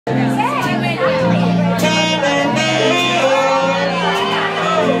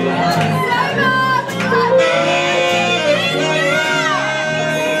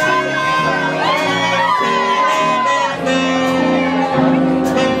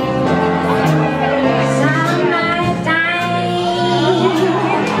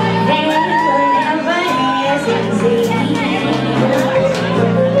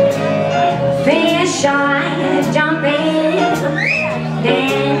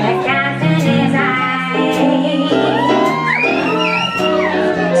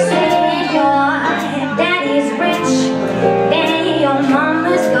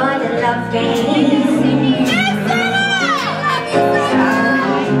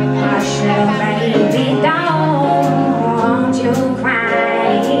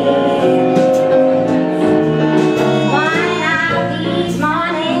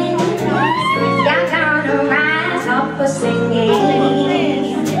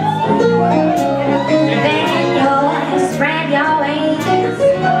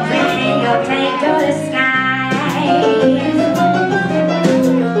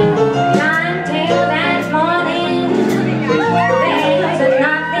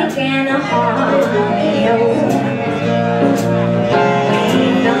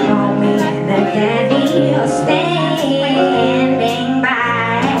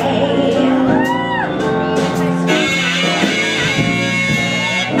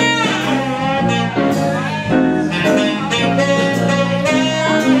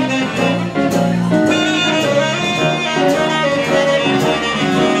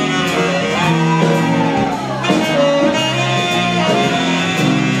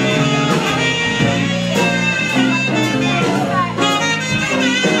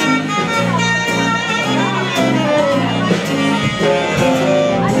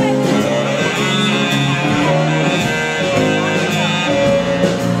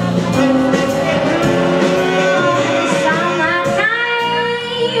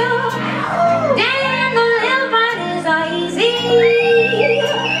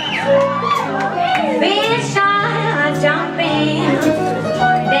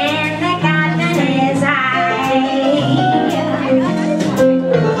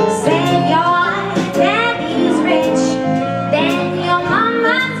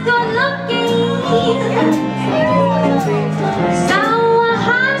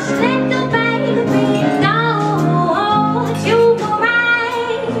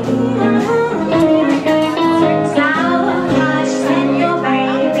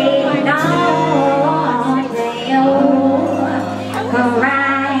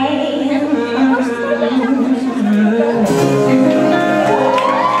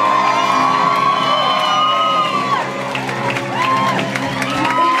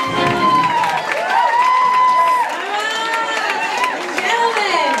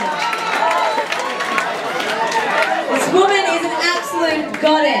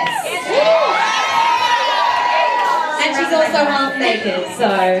So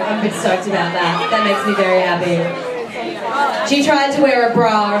I'm a bit stoked about that. That makes me very happy. She tried to wear a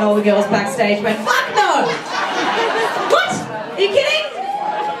bra and all the girls backstage went, fuck no! What? Are you kidding?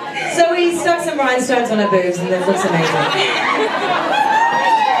 So we stuck some rhinestones on her boobs and it looks amazing.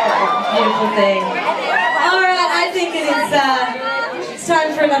 Beautiful thing. Alright, I think it's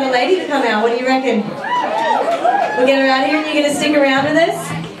time for another lady to come out. What do you reckon? We'll get her out here and you're going to stick around with us?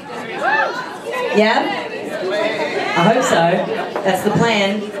 Yeah? I hope so. That's the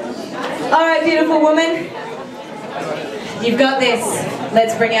plan. Alright, beautiful woman. You've got this.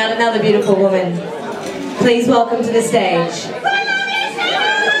 Let's bring out another beautiful woman. Please welcome to the stage.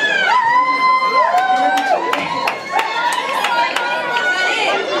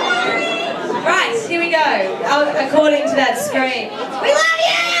 Right, here we go. According to that screen. We love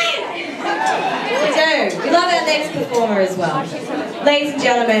you! We do. We love our next performer as well. Ladies and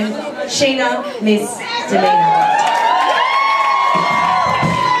gentlemen, Sheena, Miss Demeanour.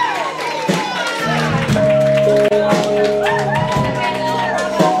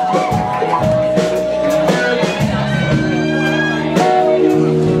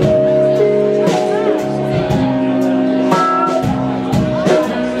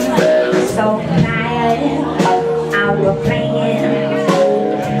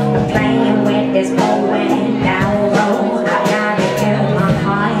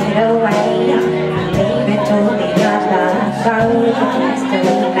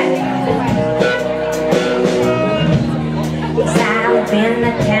 Been a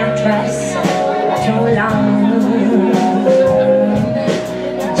temptress too long.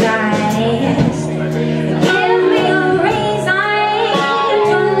 Just give me a reason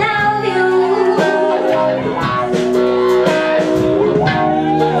to love you.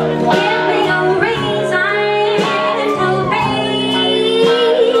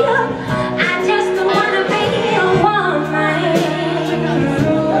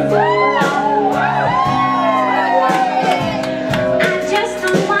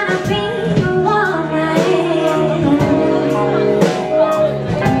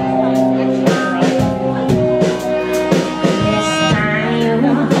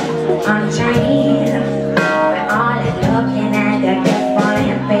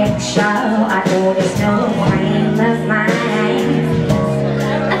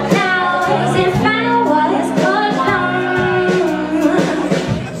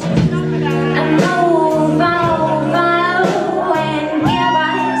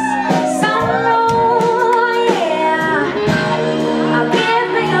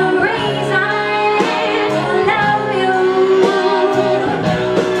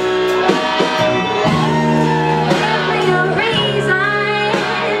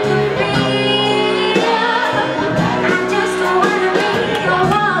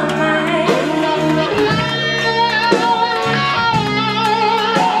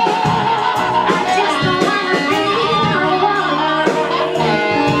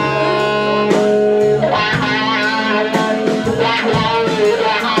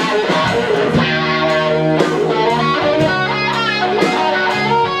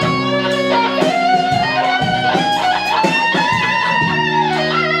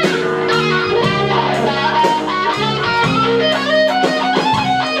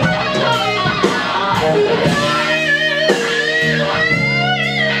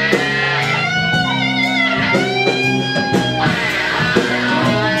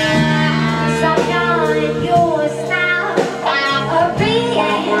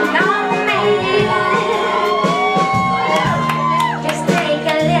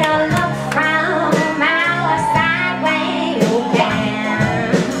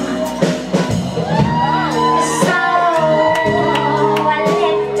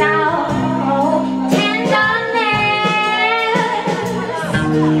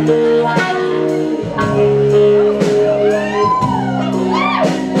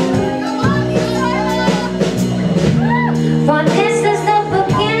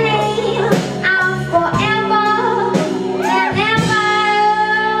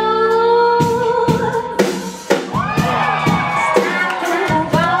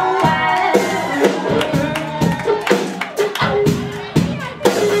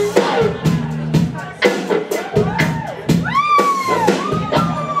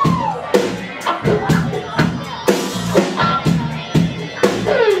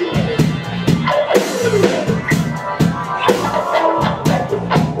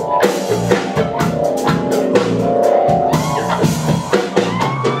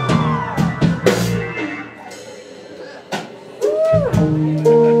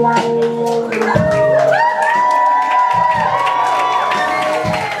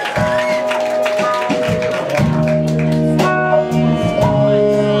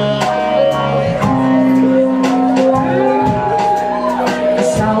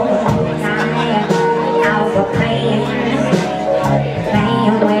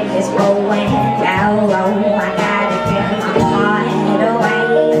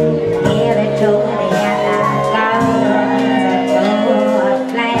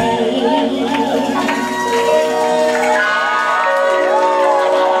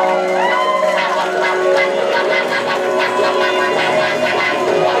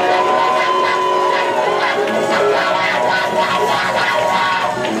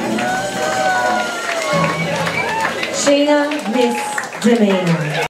 Demeanour.